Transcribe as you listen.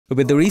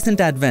With the recent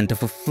advent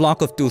of a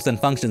flock of tools and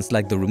functions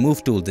like the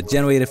Remove tool, the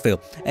Generative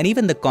Fill, and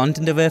even the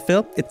Content-Aware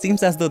Fill, it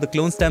seems as though the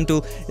Clone Stamp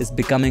tool is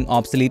becoming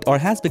obsolete or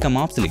has become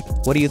obsolete.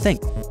 What do you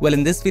think? Well,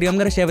 in this video, I'm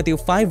going to share with you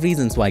 5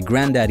 reasons why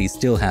Granddaddy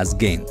still has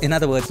game. In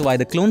other words, why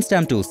the Clone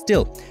Stamp tool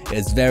still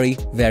is very,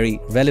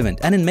 very relevant,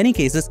 and in many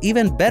cases,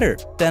 even better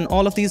than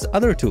all of these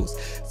other tools.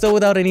 So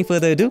without any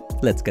further ado,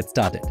 let's get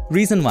started.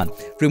 Reason 1.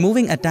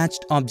 Removing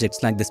attached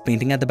objects like this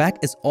painting at the back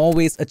is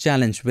always a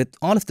challenge with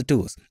all of the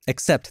tools,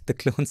 except the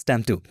Clone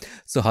Stamp tool.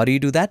 So how do you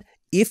do that?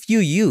 If you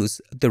use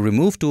the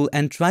Remove tool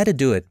and try to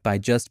do it by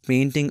just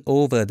painting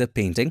over the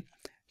painting,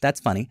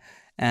 that's funny,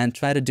 and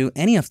try to do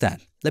any of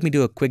that. Let me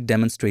do a quick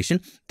demonstration.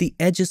 The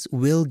edges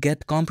will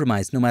get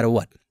compromised no matter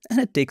what, and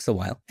it takes a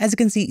while. As you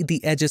can see,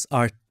 the edges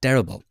are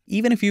terrible.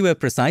 Even if you were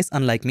precise,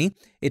 unlike me,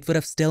 it would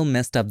have still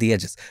messed up the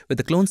edges. With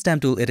the Clone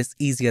Stamp tool, it is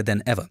easier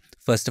than ever.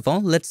 First of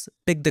all, let's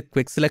pick the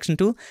Quick Selection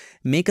tool,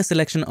 make a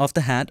selection of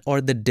the hat or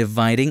the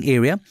dividing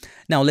area.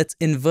 Now let's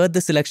invert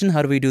the selection.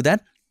 How do we do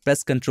that?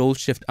 Press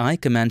Ctrl-Shift-I,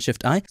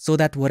 Command-Shift-I, so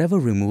that whatever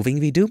removing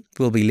we do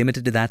will be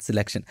limited to that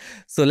selection.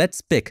 So let's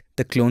pick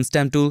the Clone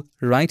Stamp tool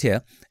right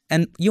here.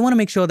 And you want to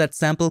make sure that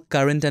Sample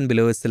Current and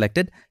Below is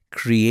selected.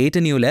 Create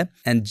a new layer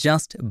and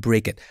just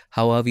break it.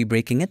 How are we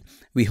breaking it?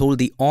 We hold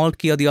the Alt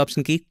key or the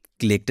Option key,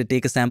 click to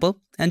take a sample,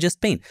 and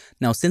just paint.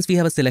 Now, since we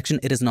have a selection,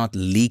 it is not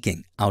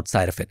leaking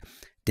outside of it.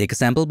 Take a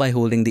sample by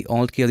holding the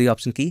Alt key or the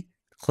Option key,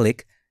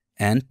 click,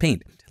 and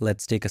paint.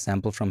 Let's take a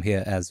sample from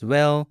here as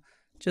well.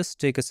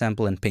 Just take a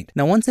sample and paint.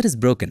 Now, once it is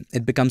broken,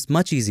 it becomes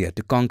much easier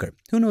to conquer.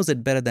 Who knows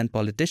it better than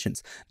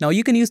politicians? Now,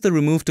 you can use the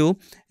Remove tool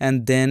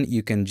and then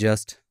you can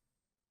just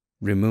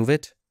remove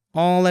it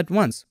all at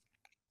once.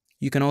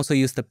 You can also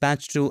use the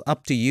Patch tool,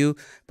 up to you,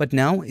 but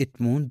now it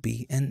won't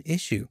be an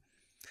issue.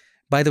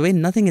 By the way,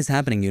 nothing is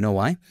happening. You know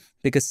why?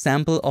 Because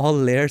Sample All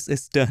Layers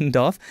is turned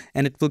off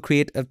and it will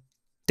create a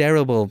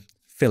terrible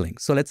filling.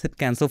 So let's hit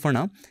cancel for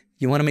now.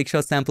 You want to make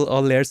sure Sample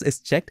All Layers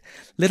is checked.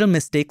 Little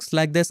mistakes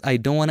like this, I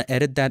don't want to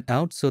edit that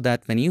out so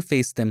that when you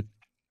face them,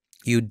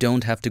 you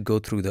don't have to go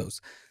through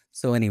those.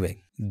 So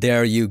anyway,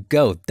 there you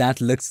go. That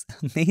looks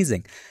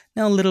amazing.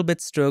 Now a little bit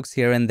strokes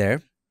here and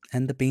there,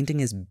 and the painting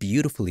is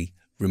beautifully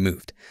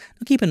removed.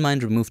 Now keep in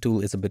mind, Remove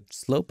tool is a bit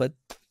slow, but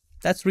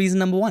that's reason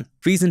number 1.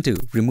 Reason 2,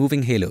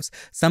 removing halos.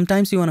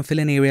 Sometimes you want to fill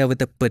an area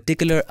with a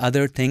particular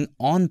other thing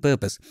on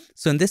purpose.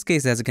 So in this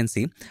case, as you can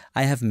see,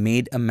 I have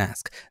made a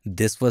mask.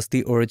 This was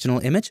the original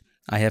image.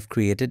 I have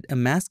created a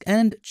mask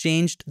and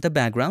changed the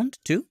background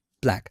to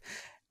black.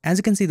 As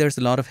you can see, there's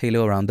a lot of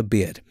halo around the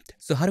beard.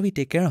 So how do we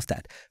take care of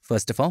that?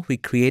 First of all, we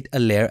create a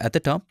layer at the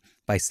top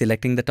by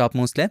selecting the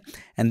topmost layer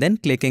and then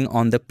clicking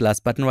on the plus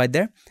button right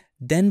there.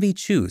 Then we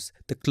choose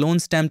the Clone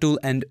Stamp tool,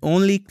 and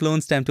only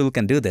Clone Stamp tool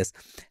can do this,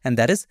 and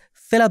that is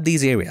fill up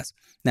these areas.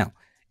 Now,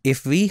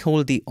 if we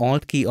hold the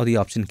Alt key or the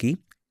Option key,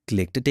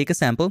 click to take a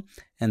sample,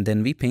 and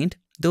then we paint,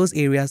 those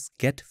areas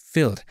get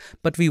filled.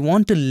 But we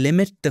want to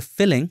limit the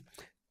filling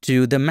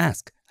to the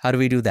mask. How do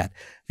we do that?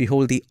 We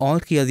hold the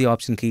Alt key or the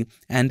Option key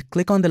and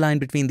click on the line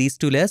between these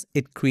two layers.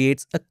 It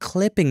creates a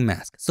clipping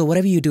mask. So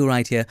whatever you do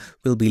right here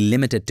will be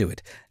limited to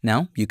it.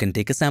 Now you can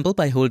take a sample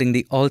by holding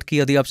the Alt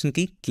key or the Option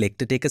key, click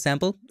to take a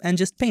sample, and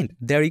just paint.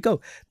 There you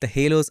go. The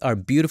halos are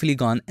beautifully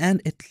gone and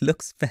it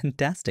looks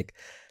fantastic.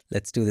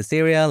 Let's do this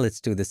area.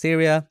 Let's do this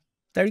area.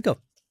 There you go.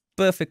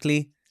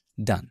 Perfectly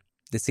done.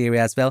 This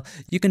area as well.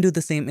 You can do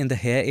the same in the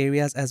hair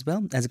areas as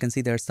well. As you can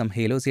see, there are some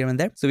halos here and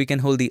there. So we can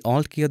hold the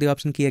Alt key or the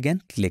Option key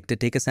again, click to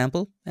take a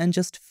sample, and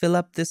just fill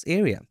up this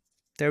area.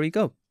 There we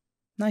go.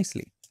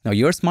 Nicely. Now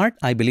you're smart.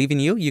 I believe in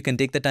you. You can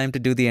take the time to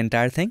do the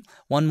entire thing.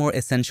 One more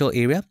essential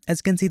area. As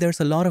you can see, there's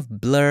a lot of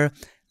blur,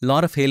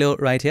 lot of halo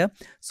right here.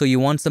 So you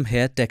want some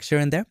hair texture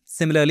in there.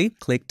 Similarly,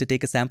 click to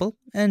take a sample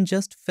and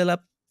just fill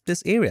up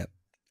this area.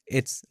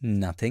 It's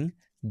nothing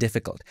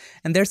difficult.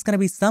 And there's going to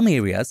be some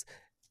areas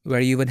where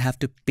you would have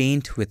to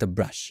paint with a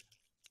brush.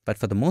 But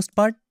for the most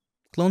part,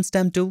 Clone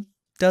Stamp tool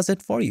does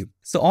it for you.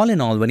 So all in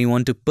all, when you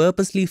want to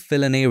purposely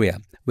fill an area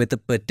with a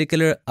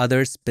particular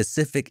other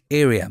specific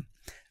area,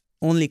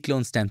 only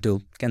Clone Stamp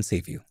tool can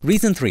save you.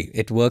 Reason 3,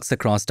 it works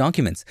across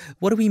documents.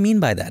 What do we mean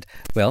by that?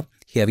 Well,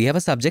 here we have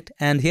a subject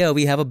and here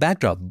we have a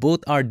backdrop. Both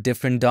are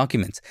different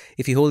documents.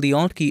 If you hold the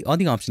Alt key or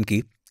the Option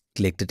key,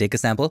 click to take a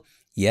sample.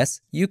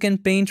 Yes, you can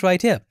paint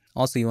right here.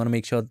 Also, you want to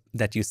make sure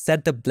that you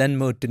set the blend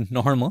mode to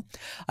normal.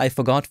 I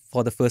forgot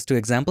for the first 2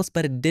 examples,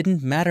 but it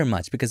didn't matter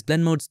much because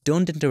blend modes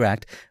don't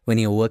interact when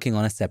you're working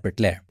on a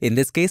separate layer. In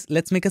this case,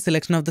 let's make a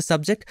selection of the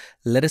subject.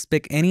 Let us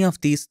pick any of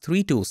these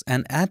 3 tools,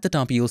 and at the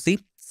top you'll see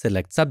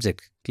Select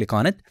Subject. Click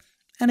on it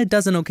and it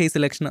does an okay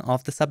selection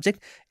of the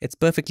subject. It's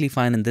perfectly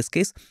fine in this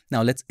case.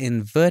 Now let's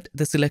invert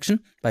the selection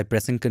by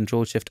pressing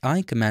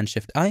Ctrl-Shift-I,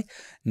 Command-Shift-I.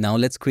 Now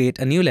let's create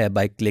a new layer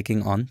by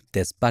clicking on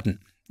this button.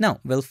 Now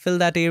we'll fill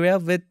that area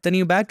with the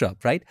new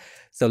backdrop, right?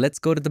 So let's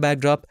go to the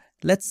backdrop.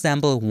 Let's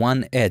sample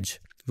one edge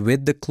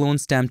with the Clone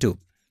Stamp tool.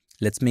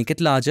 Let's make it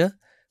larger.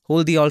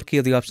 Hold the Alt key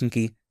or the Option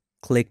key.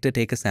 Click to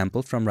take a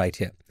sample from right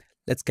here.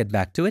 Let's get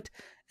back to it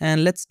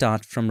and let's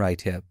start from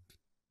right here.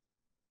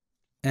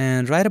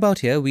 And right about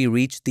here, we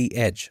reach the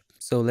edge.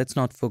 So let's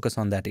not focus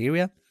on that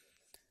area.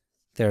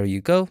 There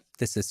you go.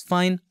 This is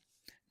fine.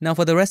 Now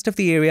for the rest of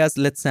the areas,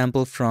 let's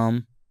sample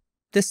from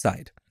this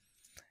side.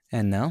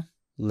 And now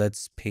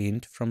let's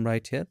paint from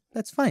right here.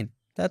 That's fine.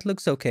 That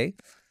looks okay.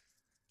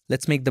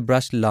 Let's make the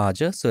brush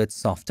larger so it's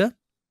softer.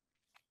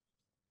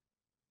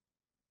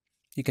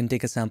 You can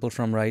take a sample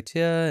from right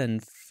here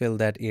and fill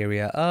that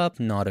area up.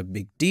 Not a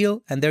big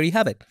deal. And there you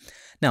have it.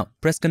 Now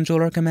press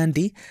Ctrl or Command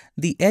D.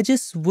 The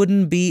edges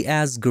wouldn't be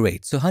as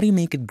great. So how do you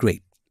make it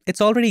great? It's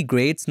already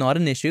gray. It's not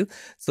an issue.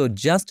 So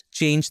just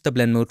change the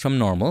blend mode from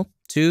normal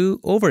to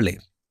overlay.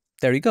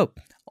 There you go.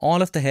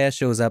 All of the hair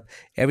shows up.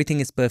 Everything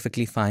is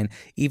perfectly fine.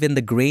 Even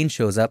the grain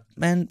shows up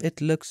and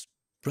it looks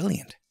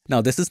brilliant.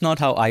 Now this is not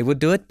how I would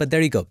do it, but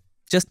there you go.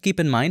 Just keep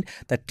in mind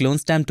that Clone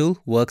Stamp tool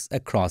works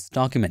across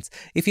documents.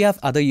 If you have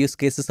other use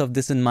cases of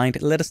this in mind,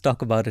 let us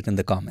talk about it in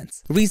the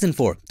comments. Reason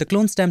 4. The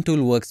Clone Stamp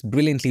tool works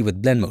brilliantly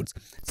with blend modes.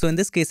 So in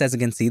this case, as you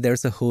can see,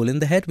 there's a hole in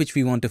the head which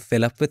we want to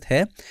fill up with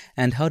hair.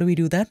 And how do we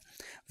do that?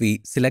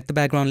 We select the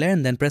background layer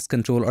and then press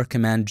Ctrl or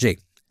Command J.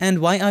 And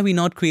why are we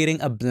not creating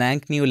a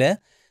blank new layer?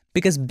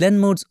 Because blend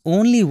modes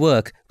only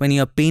work when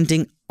you are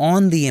painting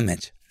on the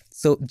image.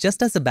 So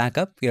just as a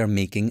backup, we are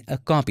making a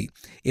copy.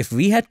 If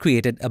we had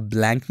created a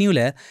blank new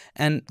layer,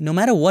 and no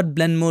matter what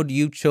blend mode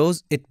you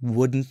chose, it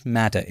wouldn't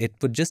matter. It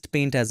would just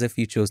paint as if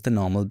you chose the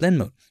normal blend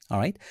mode. All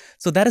right.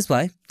 So that is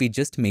why we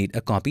just made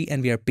a copy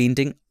and we are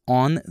painting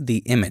on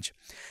the image.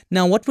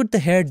 Now, what would the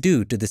hair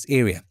do to this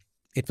area?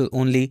 It will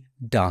only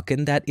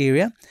darken that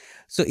area.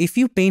 So if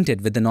you paint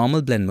it with the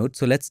normal blend mode,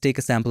 so let's take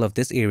a sample of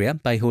this area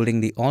by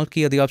holding the Alt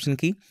key or the Option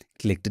key,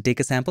 click to take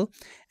a sample.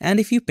 And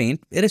if you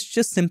paint, it is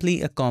just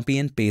simply a copy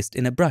and paste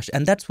in a brush.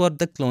 And that's what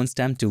the Clone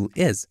Stamp tool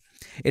is.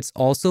 It's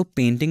also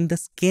painting the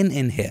skin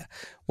in here.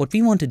 What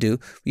we want to do,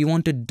 we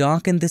want to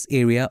darken this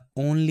area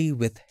only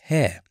with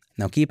hair.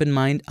 Now keep in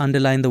mind,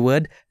 underline the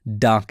word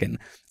darken.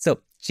 So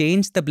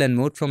change the blend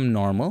mode from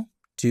normal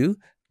to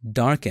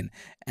darken.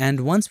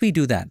 And once we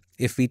do that,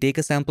 if we take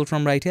a sample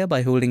from right here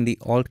by holding the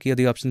Alt key or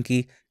the Option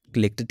key,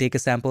 click to take a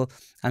sample.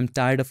 I'm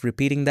tired of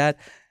repeating that.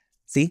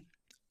 See,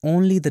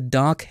 only the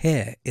dark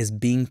hair is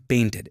being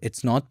painted.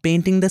 It's not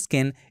painting the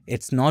skin.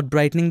 It's not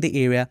brightening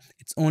the area.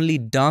 It's only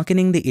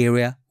darkening the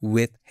area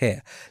with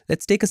hair.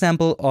 Let's take a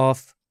sample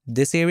of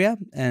this area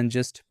and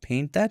just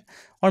paint that.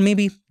 Or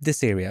maybe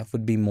this area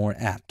would be more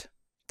apt.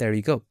 There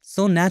you go.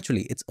 So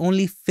naturally, it's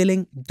only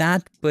filling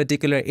that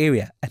particular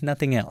area and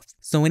nothing else.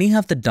 So when you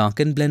have the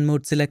darken blend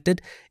mode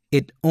selected,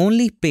 it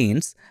only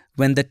paints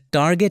when the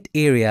target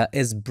area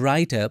is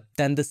brighter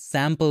than the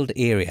sampled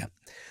area.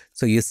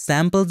 So you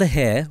sample the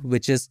hair,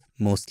 which is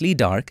mostly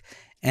dark,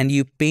 and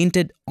you paint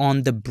it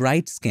on the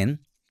bright skin,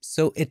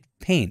 so it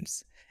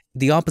paints.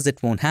 The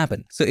opposite won't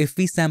happen. So if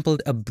we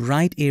sampled a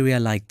bright area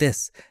like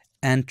this,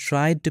 and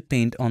tried to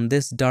paint on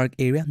this dark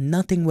area,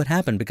 nothing would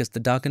happen because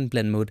the darken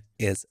blend mode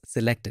is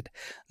selected.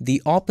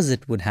 The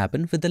opposite would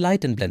happen with the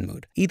lighten blend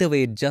mode. Either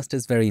way, it just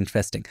is very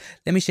interesting.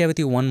 Let me share with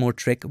you one more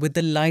trick with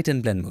the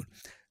lighten blend mode.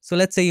 So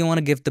let's say you want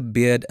to give the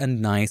beard a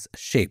nice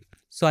shape.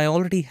 So I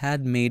already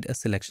had made a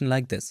selection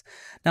like this.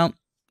 Now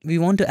we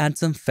want to add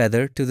some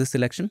feather to the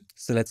selection.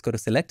 So let's go to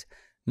Select,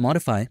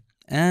 Modify,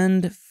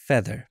 and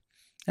Feather.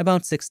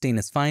 About 16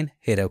 is fine,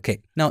 hit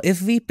OK. Now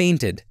if we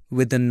painted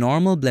with the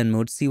normal blend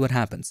mode, see what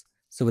happens.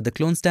 So with the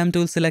Clone Stamp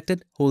tool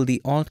selected, hold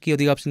the Alt key or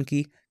the Option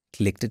key,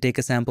 click to take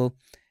a sample.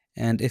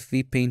 And if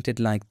we paint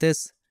it like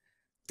this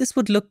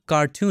would look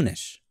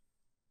cartoonish.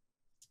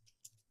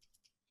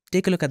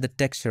 Take a look at the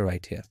texture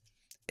right here.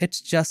 It's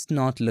just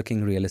not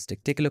looking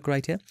realistic. Take a look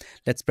right here.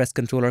 Let's press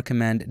Ctrl or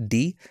Command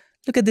D.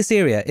 Look at this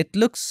area. It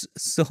looks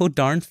so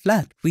darn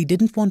flat. We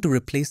didn't want to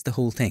replace the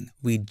whole thing.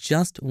 We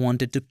just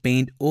wanted to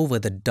paint over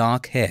the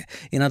dark hair.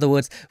 In other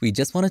words, we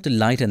just wanted to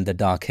lighten the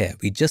dark hair.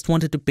 We just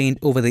wanted to paint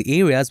over the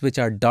areas which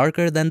are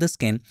darker than the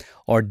skin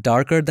or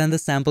darker than the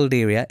sampled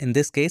area. In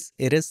this case,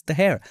 it is the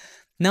hair.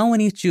 Now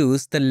when you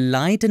choose the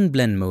lighten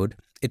blend mode,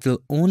 it will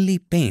only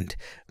paint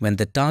when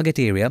the target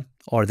area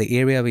or the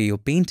area where you're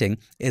painting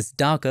is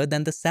darker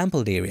than the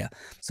sampled area.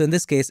 So in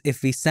this case,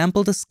 if we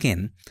sample the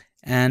skin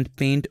and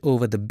paint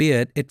over the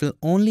beard, it will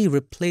only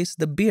replace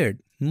the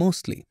beard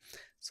mostly.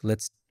 So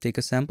let's take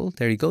a sample.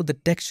 There you go. The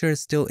texture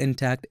is still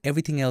intact.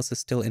 Everything else is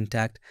still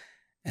intact.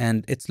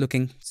 And it's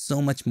looking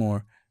so much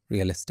more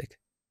realistic.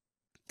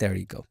 There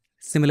you go.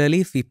 Similarly,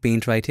 if we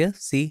paint right here,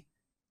 see,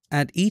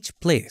 at each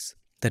place,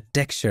 the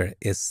texture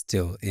is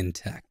still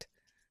intact.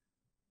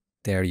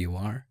 There you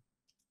are.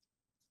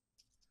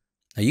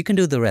 Now you can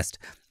do the rest,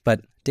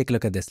 but take a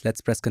look at this.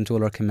 Let's press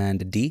Ctrl or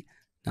Command D.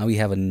 Now we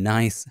have a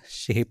nice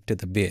shape to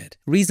the beard.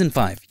 Reason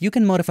 5, you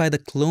can modify the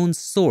clone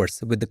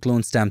source with the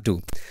Clone Stamp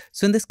tool.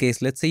 So in this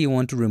case, let's say you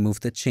want to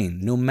remove the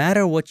chain. No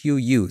matter what you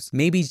use,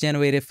 maybe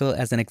Generative Fill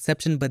as an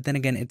exception, but then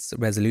again, it's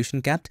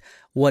resolution capped.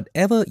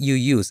 Whatever you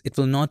use, it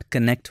will not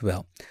connect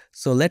well.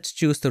 So let's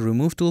choose the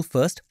Remove tool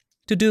first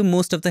to do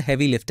most of the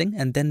heavy lifting,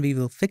 and then we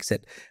will fix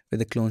it with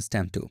the Clone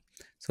Stamp tool.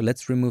 So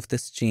let's remove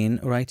this chain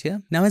right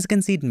here. Now, as you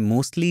can see, it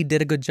mostly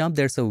did a good job.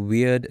 There's a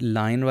weird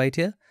line right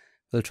here.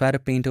 We'll try to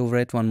paint over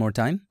it one more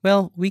time.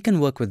 Well, we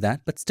can work with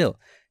that, but still,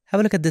 Have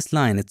a look at this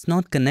line. It's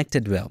not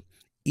connected well.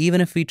 Even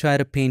if we try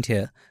to paint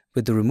here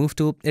with the remove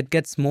tool, it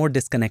gets more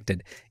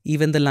disconnected.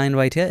 Even the line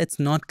right here, it's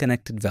not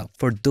connected well.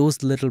 For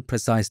those little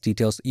precise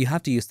details, you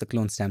have to use the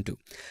clone stamp tool.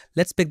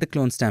 Let's pick the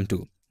clone stamp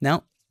tool.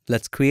 Now,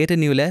 let's create a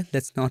new layer.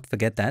 Let's not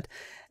forget that.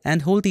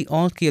 And hold the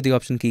Alt key or the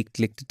Option key,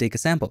 click to take a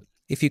sample.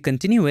 If you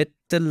continue it,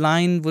 the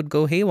line would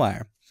go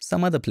haywire,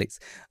 some other place.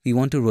 We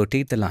want to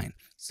rotate the line.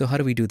 So how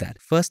do we do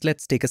that? First,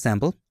 let's take a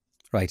sample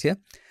right here.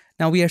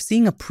 Now we are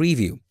seeing a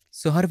preview.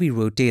 So how do we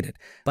rotate it?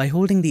 By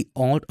holding the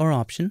Alt or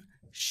Option,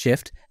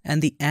 Shift,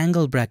 and the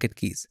angle bracket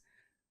keys.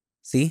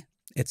 See,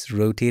 it's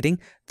rotating.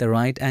 The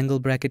right angle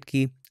bracket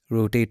key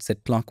rotates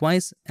it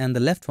clockwise, and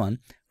the left one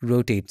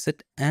rotates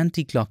it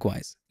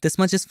anti-clockwise. This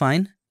much is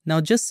fine.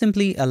 Now just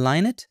simply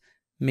align it,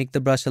 make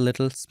the brush a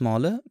little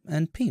smaller,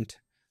 and paint.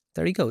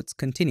 There you go, it's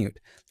continued.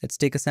 Let's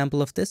take a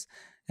sample of this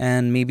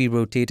and maybe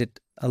rotate it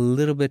a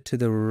little bit to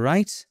the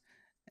right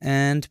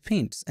and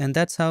paint. And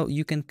that's how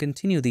you can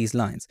continue these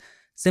lines.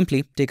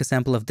 Simply take a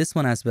sample of this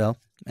one as well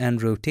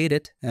and rotate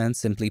it and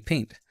simply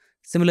paint.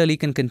 Similarly, you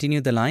can continue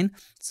the line.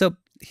 So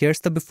here's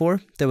the before,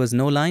 there was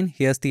no line.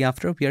 Here's the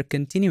after, we are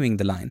continuing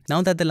the line.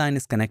 Now that the line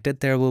is connected,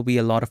 there will be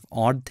a lot of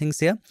odd things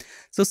here.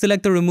 So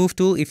select the remove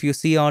tool. If you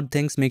see odd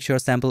things, make sure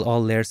sample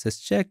all layers is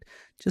checked.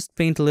 Just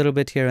paint a little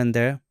bit here and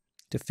there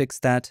to fix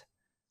that.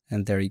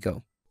 And there you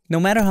go. No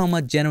matter how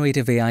much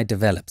generative AI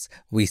develops,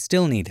 we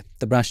still need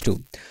the brush tool.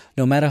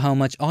 No matter how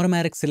much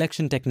automatic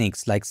selection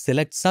techniques like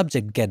select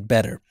subject get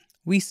better,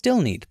 we still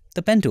need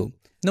the pen tool.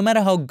 No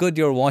matter how good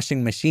your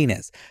washing machine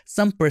is,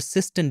 some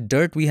persistent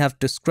dirt we have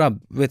to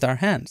scrub with our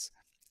hands.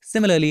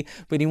 Similarly,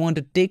 when you want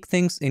to take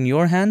things in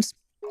your hands,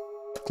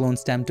 clone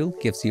stamp tool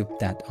gives you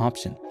that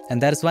option.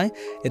 And that is why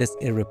it is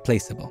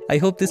irreplaceable. I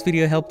hope this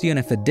video helped you, and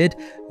if it did,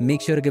 make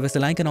sure to give us a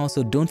like, and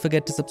also don't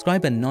forget to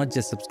subscribe, and not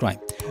just subscribe.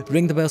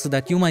 Ring the bell so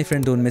that you, my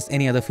friend, don't miss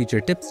any other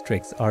future tips,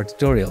 tricks, or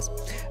tutorials.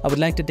 I would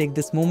like to take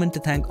this moment to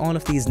thank all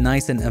of these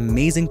nice and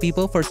amazing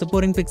people for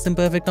supporting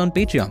PiXimperfect on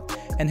Patreon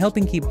and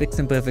helping keep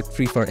PiXimperfect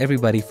free for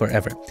everybody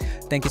forever.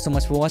 Thank you so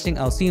much for watching.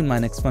 I'll see you in my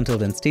next one. Till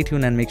then, stay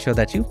tuned and make sure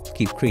that you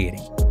keep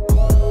creating.